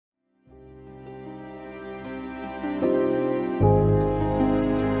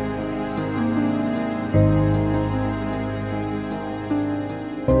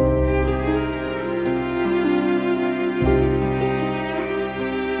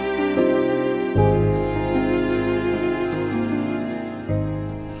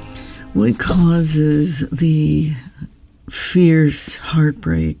What causes the fierce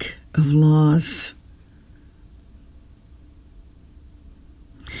heartbreak of loss?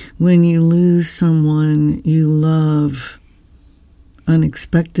 When you lose someone you love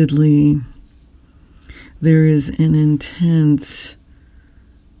unexpectedly, there is an intense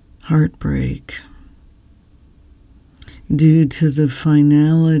heartbreak due to the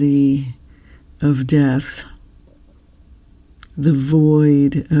finality of death, the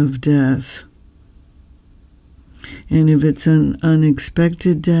void of death. And if it's an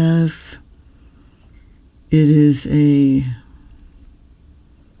unexpected death, it is a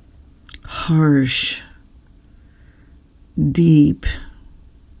harsh, deep,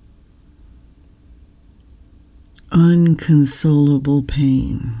 unconsolable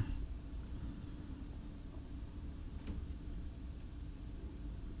pain.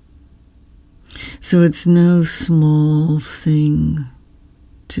 So it's no small thing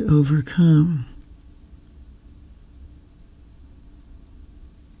to overcome.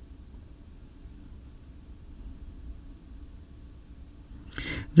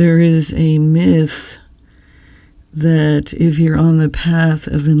 There is a myth that if you're on the path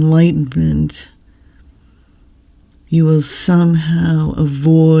of enlightenment, you will somehow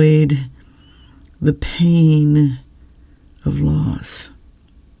avoid the pain of loss,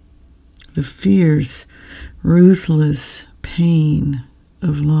 the fierce, ruthless pain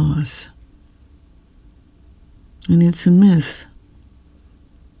of loss. And it's a myth.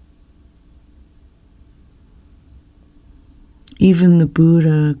 Even the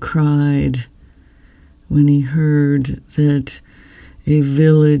Buddha cried when he heard that a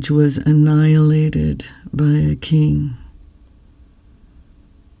village was annihilated by a king.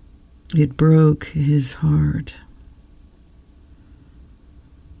 It broke his heart.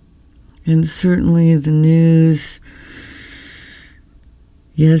 And certainly the news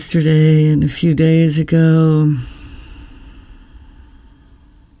yesterday and a few days ago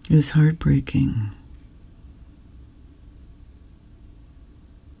is heartbreaking,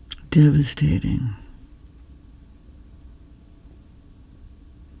 devastating.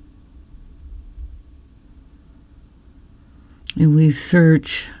 And we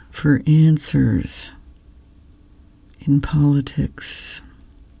search for answers in politics.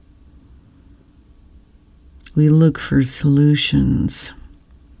 We look for solutions.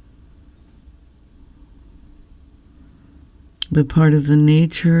 But part of the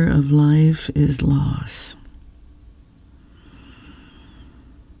nature of life is loss.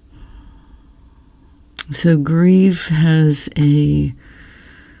 So grief has a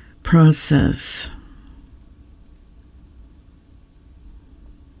process.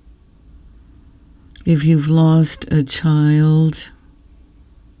 If you've lost a child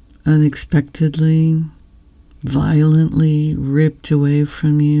unexpectedly, violently ripped away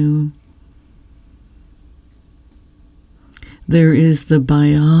from you, there is the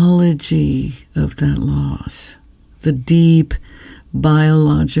biology of that loss, the deep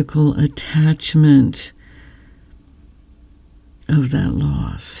biological attachment of that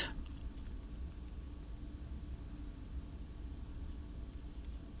loss.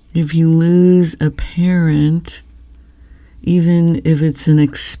 If you lose a parent, even if it's an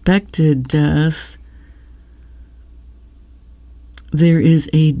expected death, there is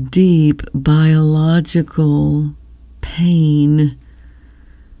a deep biological pain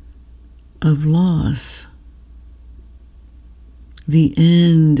of loss. The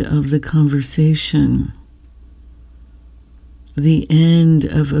end of the conversation, the end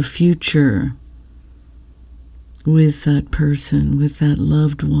of a future with that person, with that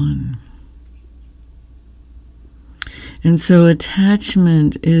loved one. And so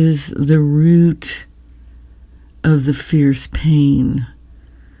attachment is the root of the fierce pain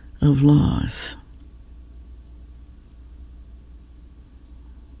of loss.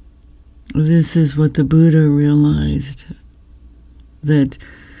 This is what the Buddha realized, that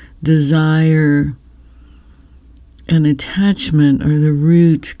desire and attachment are the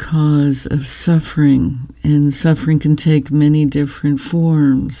root cause of suffering, and suffering can take many different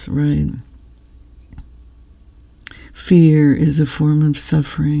forms, right? Fear is a form of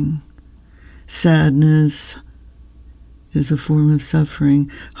suffering. Sadness is a form of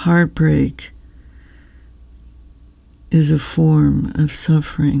suffering. Heartbreak is a form of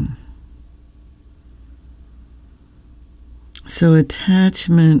suffering. So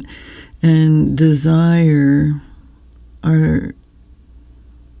attachment and desire are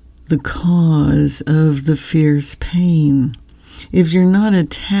the cause of the fierce pain. If you're not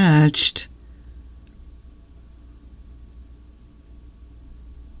attached,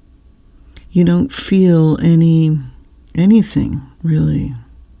 you don't feel anything, really.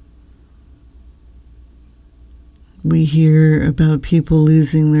 We hear about people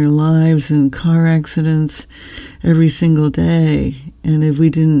losing their lives in car accidents every single day. And if we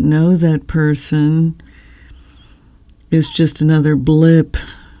didn't know that person, it's just another blip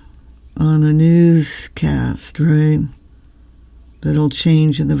on a newscast, right? That'll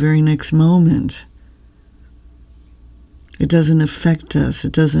change in the very next moment. It doesn't affect us.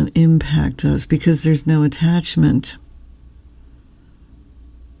 It doesn't impact us because there's no attachment.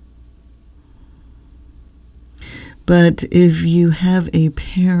 But if you have a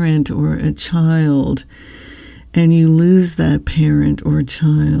parent or a child and you lose that parent or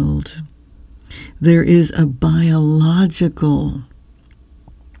child, there is a biological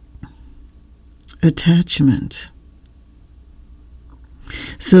attachment.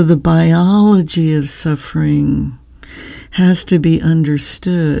 So the biology of suffering has to be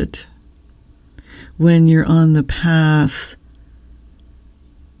understood when you're on the path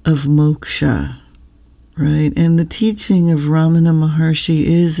of moksha. Right? And the teaching of Ramana Maharshi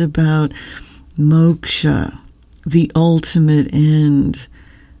is about moksha, the ultimate end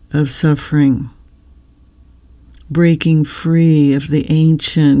of suffering, breaking free of the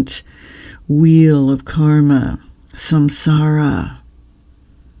ancient wheel of karma, samsara.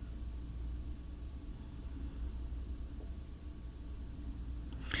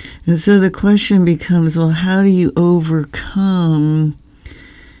 And so the question becomes, well, how do you overcome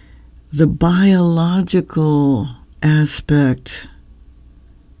the biological aspect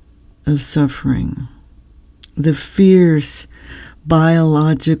of suffering, the fierce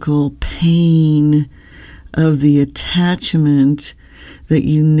biological pain of the attachment that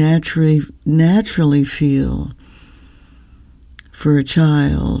you naturally feel for a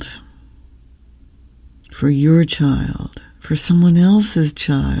child, for your child, for someone else's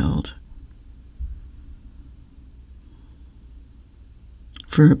child,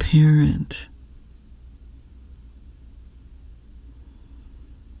 for a parent.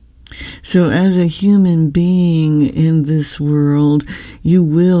 So as a human being in this world, you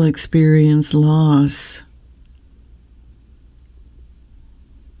will experience loss.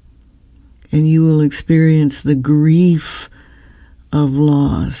 And you will experience the grief of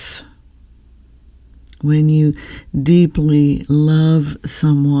loss when you deeply love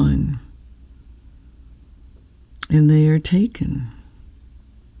someone and they are taken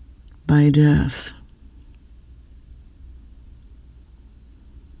by death.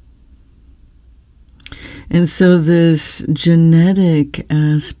 And so this genetic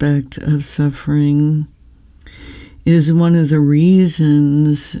aspect of suffering is one of the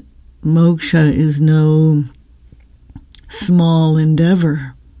reasons moksha is no small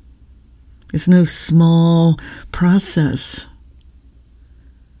endeavor. It's no small process.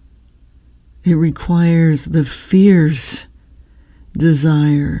 It requires the fierce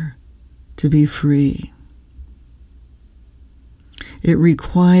desire to be free. It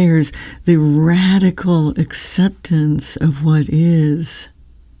requires the radical acceptance of what is.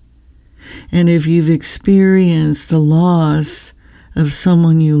 And if you've experienced the loss of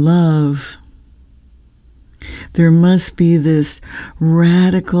someone you love, there must be this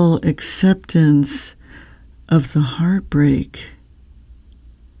radical acceptance of the heartbreak,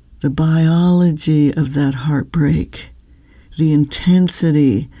 the biology of that heartbreak, the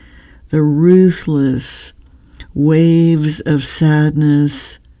intensity, the ruthless waves of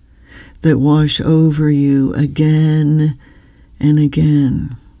sadness that wash over you again and again.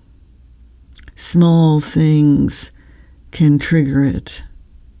 Small things can trigger it.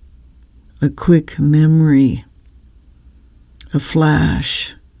 A quick memory, a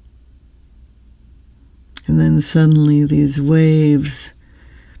flash, and then suddenly these waves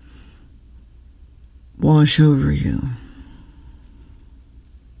wash over you.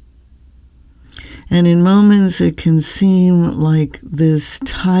 And in moments it can seem like this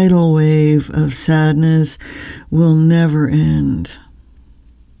tidal wave of sadness will never end.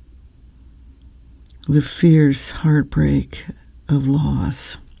 The fierce heartbreak of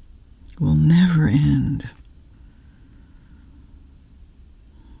loss will never end.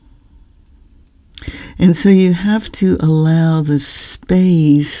 And so you have to allow the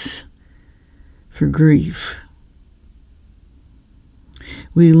space for grief.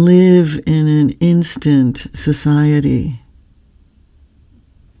 We live in an instant society.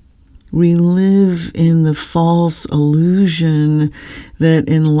 We live in the false illusion that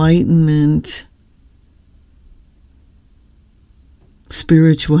enlightenment,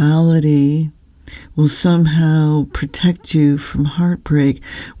 spirituality will somehow protect you from heartbreak,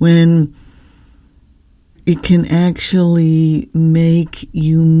 when it can actually make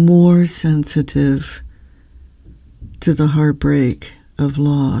you more sensitive to the heartbreak of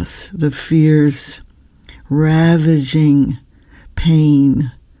loss, the fierce, ravaging pain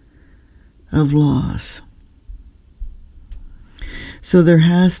of loss. So there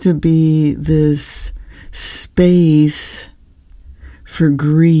has to be this space for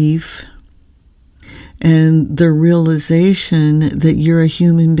grief and the realization that you're a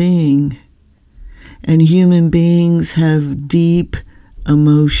human being. And human beings have deep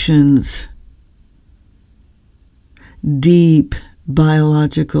emotions, deep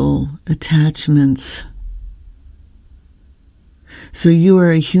biological attachments. So you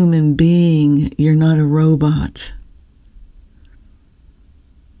are a human being, you're not a robot.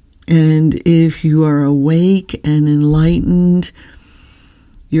 And if you are awake and enlightened,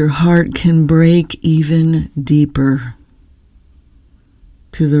 your heart can break even deeper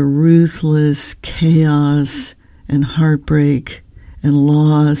to the ruthless chaos and heartbreak and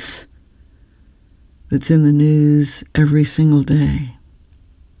loss that's in the news every single day.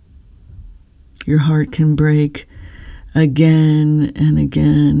 Your heart can break again and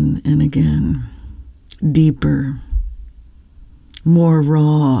again and again, deeper, more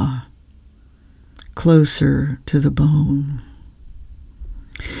raw, closer to the bone.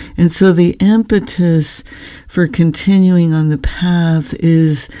 And so the impetus for continuing on the path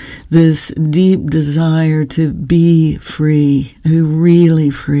is this deep desire to be free, really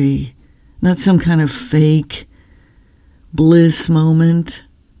free, not some kind of fake bliss moment,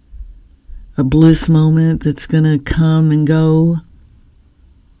 a bliss moment that's going to come and go,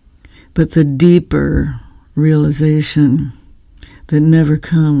 but the deeper realization that never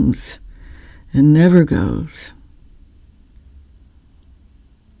comes and never goes.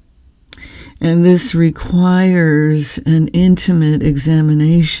 And this requires an intimate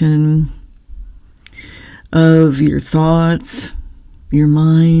examination of your thoughts, your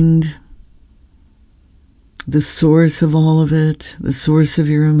mind, the source of all of it, the source of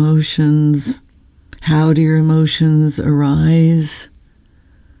your emotions. How do your emotions arise?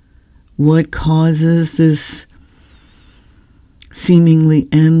 What causes this seemingly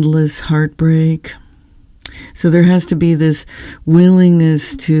endless heartbreak? So there has to be this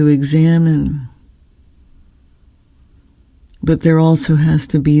willingness to examine. But there also has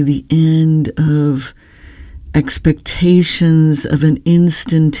to be the end of expectations of an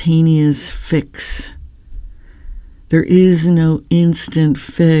instantaneous fix. There is no instant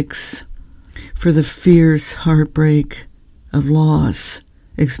fix for the fierce heartbreak of loss,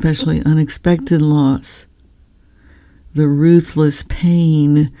 especially unexpected loss. The ruthless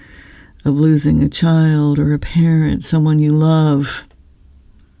pain of losing a child or a parent, someone you love.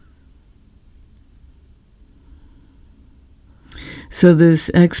 So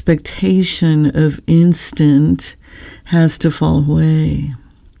this expectation of instant has to fall away.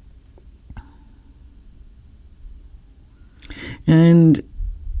 And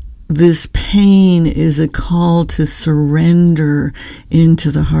this pain is a call to surrender into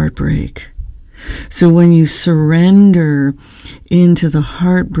the heartbreak. So when you surrender into the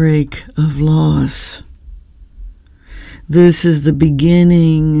heartbreak of loss, this is the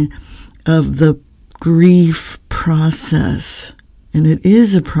beginning of the grief process. And it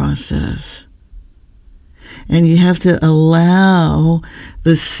is a process. And you have to allow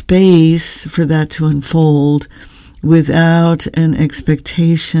the space for that to unfold without an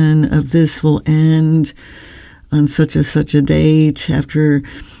expectation of this will end on such a date, after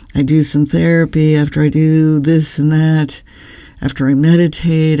I do some therapy, after I do this and that, after I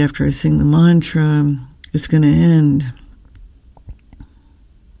meditate, after I sing the mantra, it's going to end.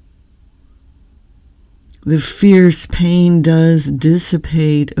 The fierce pain does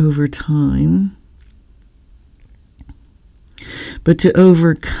dissipate over time. But to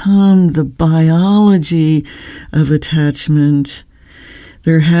overcome the biology of attachment,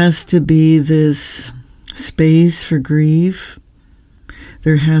 there has to be this space for grief.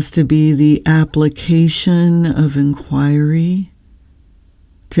 There has to be the application of inquiry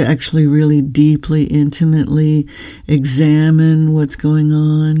to actually really deeply, intimately examine what's going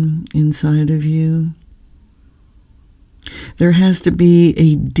on inside of you. There has to be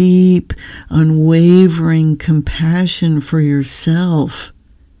a deep, unwavering compassion for yourself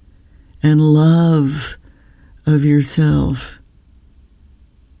and love of yourself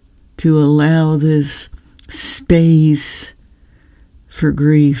to allow this space for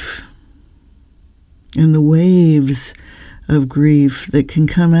grief and the waves of grief that can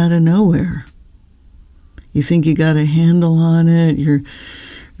come out of nowhere. You think you got a handle on it, you're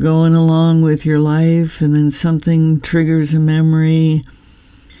going along with your life, and then something triggers a memory,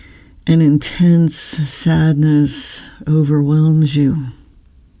 and intense sadness overwhelms you.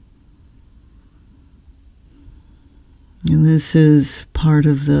 And this is part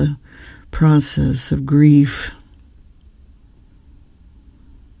of the process of grief,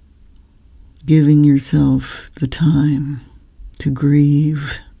 giving yourself the time to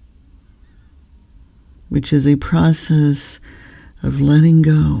grieve, which is a process of letting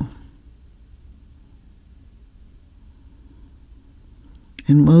go.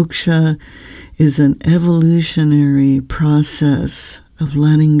 And moksha is an evolutionary process of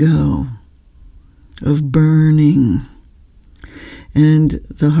letting go, of burning. And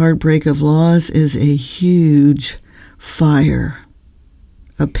the heartbreak of loss is a huge fire,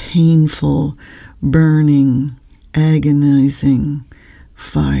 a painful, burning, agonizing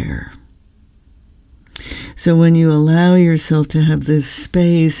fire. So when you allow yourself to have this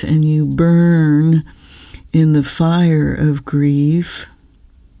space and you burn in the fire of grief,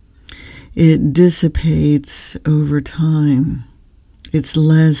 it dissipates over time. It's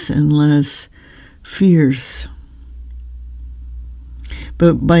less and less fierce.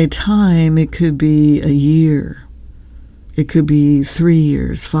 But by time, it could be a year. It could be 3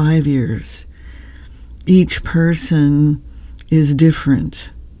 years, 5 years. Each person is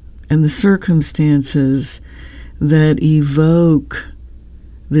different. And the circumstances that evoke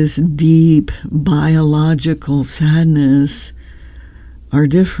this deep biological sadness are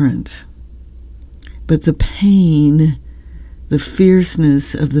different. But the pain, the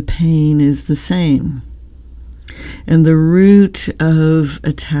fierceness of the pain is the same. And the root of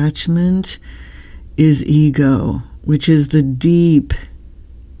attachment is ego, which is the deep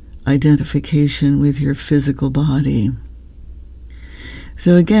identification with your physical body.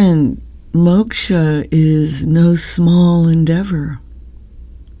 So again, moksha is no small endeavor.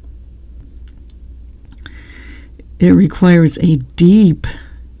 It requires a deep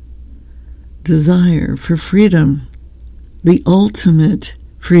desire for freedom, the ultimate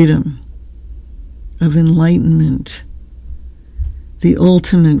freedom of enlightenment, the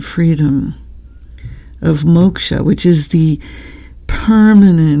ultimate freedom of moksha, which is the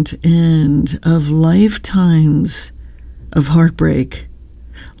permanent end of lifetimes of heartbreak,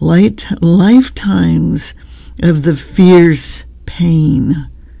 lifetimes of the fierce pain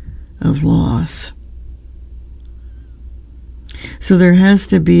of loss. So there has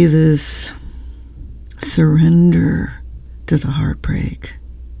to be this surrender to the heartbreak,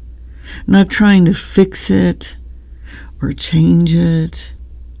 not trying to fix it or change it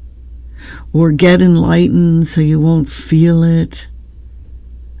or get enlightened so you won't feel it.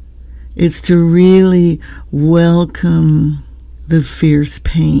 It's to really welcome the fierce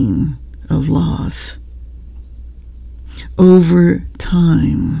pain of loss over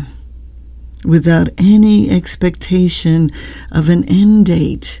time, without any expectation of an end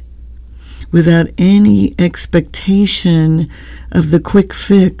date, without any expectation of the quick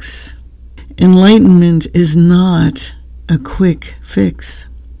fix. Enlightenment is not a quick fix.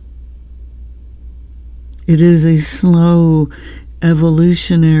 It is a slow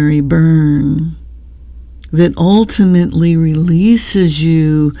evolutionary burn that ultimately releases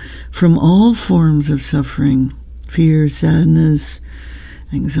you from all forms of suffering, fear, sadness,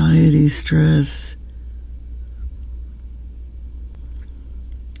 anxiety, stress.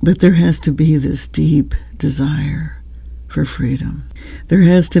 But there has to be this deep desire for freedom. There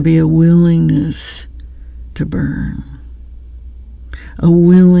has to be a willingness to burn, a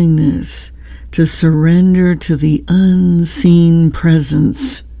willingness to surrender to the unseen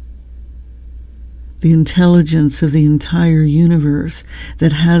presence, the intelligence of the entire universe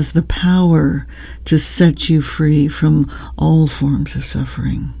that has the power to set you free from all forms of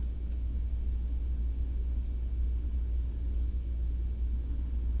suffering.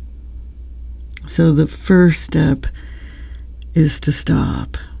 So the first step is to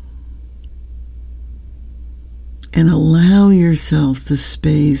stop and allow yourself the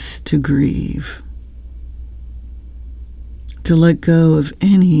space to grieve, to let go of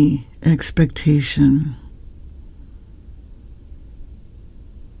any expectation,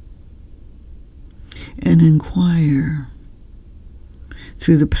 and inquire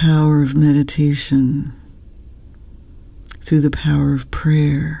through the power of meditation, through the power of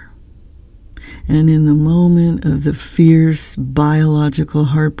prayer. And in the moment of the fierce biological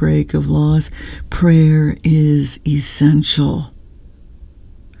heartbreak of loss, prayer is essential.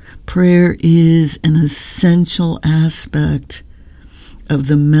 Prayer is an essential aspect of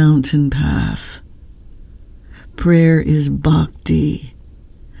the mountain path. Prayer is bhakti,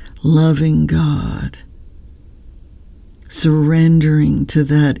 loving God, surrendering to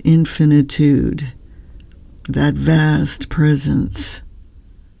that infinitude, that vast presence.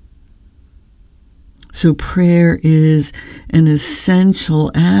 So prayer is an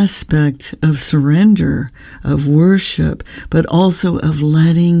essential aspect of surrender, of worship, but also of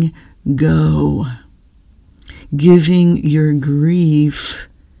letting go, giving your grief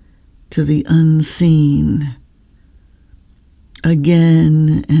to the unseen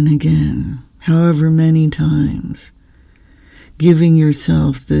again and again, however many times, giving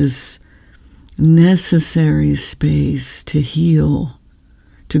yourself this necessary space to heal,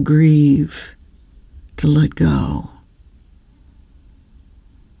 to grieve, to let go.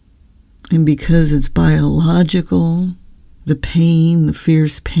 And because it's biological, the pain, the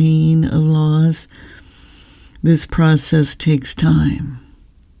fierce pain of loss, this process takes time.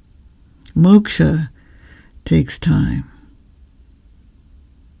 Moksha takes time.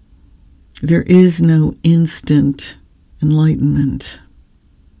 There is no instant enlightenment.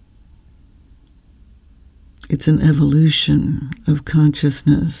 It's an evolution of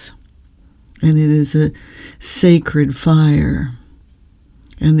consciousness, and it is a sacred fire,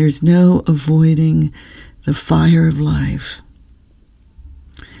 and there's no avoiding the fire of life.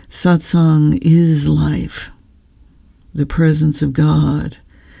 Satsang is life, the presence of God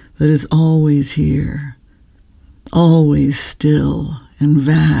that is always here, always still and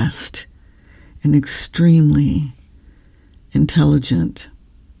vast and extremely intelligent,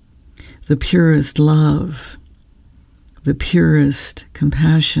 the purest love, the purest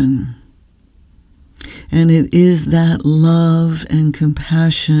compassion. And it is that love and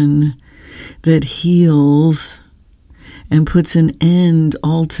compassion that heals and puts an end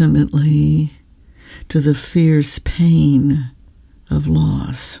ultimately to the fierce pain of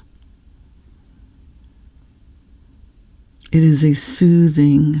loss. It is a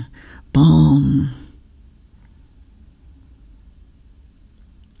soothing balm,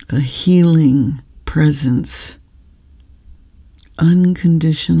 a healing presence,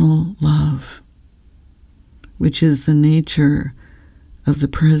 unconditional love, which is the nature of the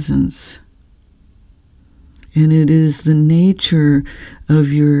presence. And it is the nature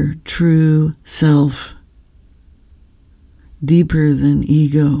of your true self, deeper than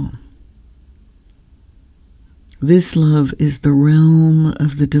ego. This love is the realm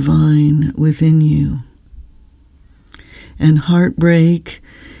of the divine within you. And heartbreak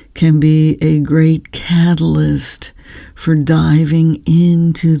can be a great catalyst for diving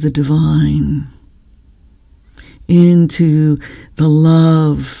into the divine, into the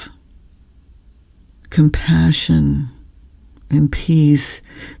love, compassion, and peace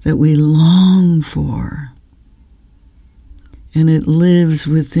that we long for. And it lives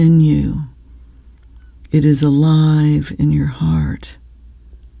within you. It is alive in your heart.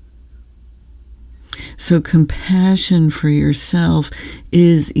 So compassion for yourself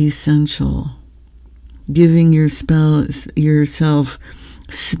is essential. Giving yourself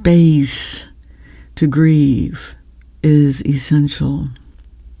space to grieve is essential.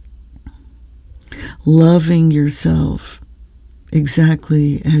 Loving yourself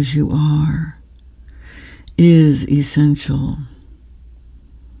exactly as you are is essential.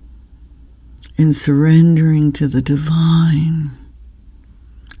 And surrendering to the divine,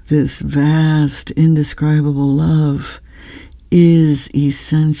 this vast, indescribable love, is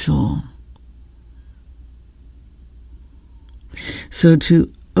essential. So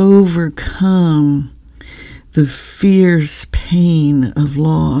to overcome the fierce pain of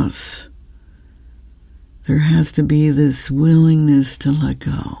loss, there has to be this willingness to let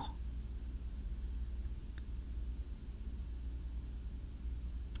go.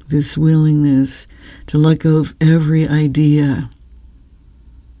 This willingness to let go of every idea,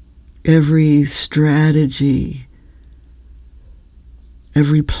 every strategy,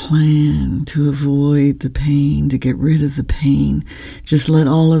 every plan to avoid the pain, to get rid of the pain. Just let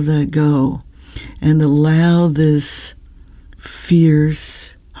all of that go and allow this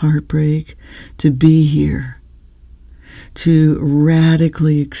fierce heartbreak to be here, to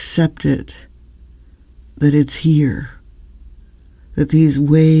radically accept it, that it's here, that these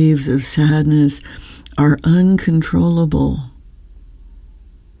waves of sadness are uncontrollable.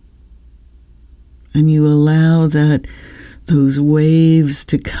 And you allow those waves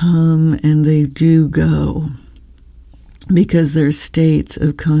to come, and they do go, because they're states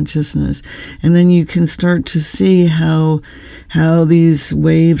of consciousness. And then you can start to see how these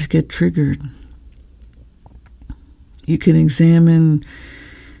waves get triggered. You can examine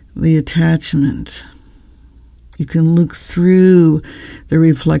the attachment. You can look through the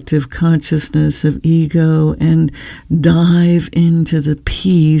reflective consciousness of ego and dive into the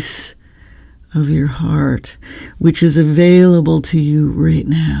peace of your heart, which is available to you right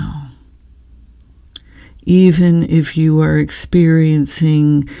now. Even if you are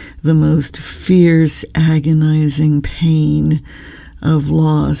experiencing the most fierce, agonizing pain of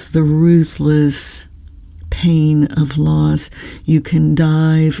loss, the ruthless pain of loss, you can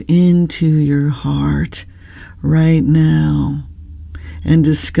dive into your heart right now and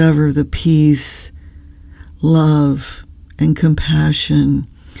discover the peace, love, and compassion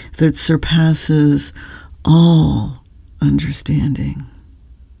that surpasses all understanding.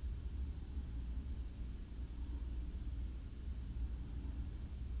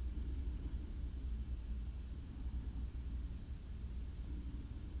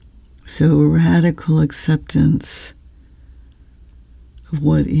 So radical acceptance of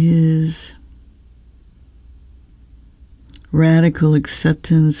what is, radical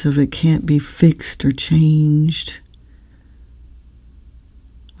acceptance of it can't be fixed or changed.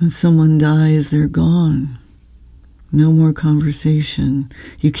 When someone dies, they're gone. No more conversation.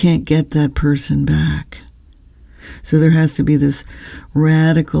 You can't get that person back. So there has to be this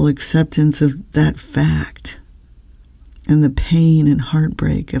radical acceptance of that fact and the pain and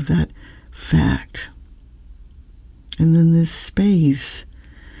heartbreak of that fact. And then this space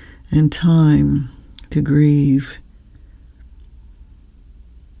and time to grieve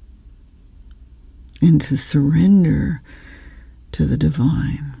and to surrender to the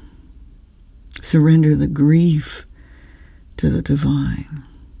divine. Surrender the grief to the divine.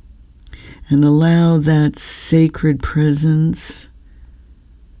 And allow that sacred presence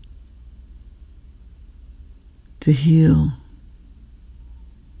to heal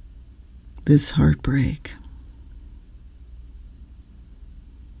this heartbreak.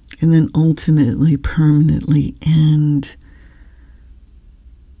 And then ultimately, permanently end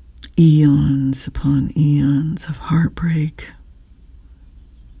eons upon eons of heartbreak,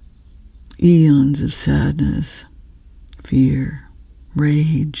 eons of sadness, fear,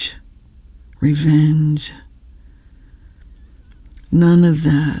 rage, revenge. None of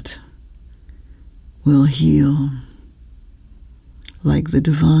that will heal like the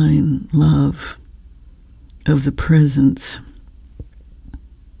divine love of the presence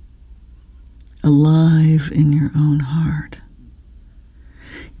alive in your own heart.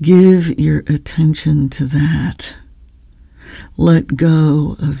 Give your attention to that. Let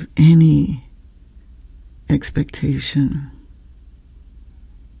go of any expectation.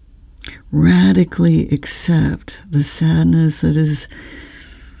 Radically accept the sadness that is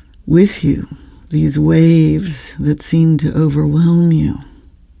with you, these waves that seem to overwhelm you.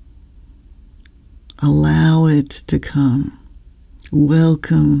 Allow it to come.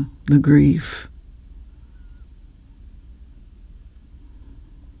 Welcome the grief.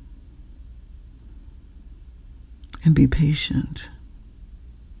 And be patient,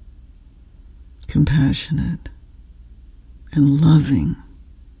 compassionate, and loving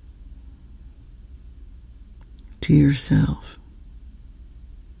to yourself.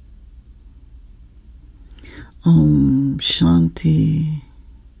 Om Shanti,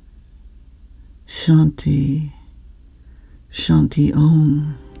 Shanti, Shanti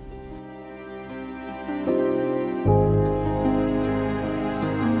Om.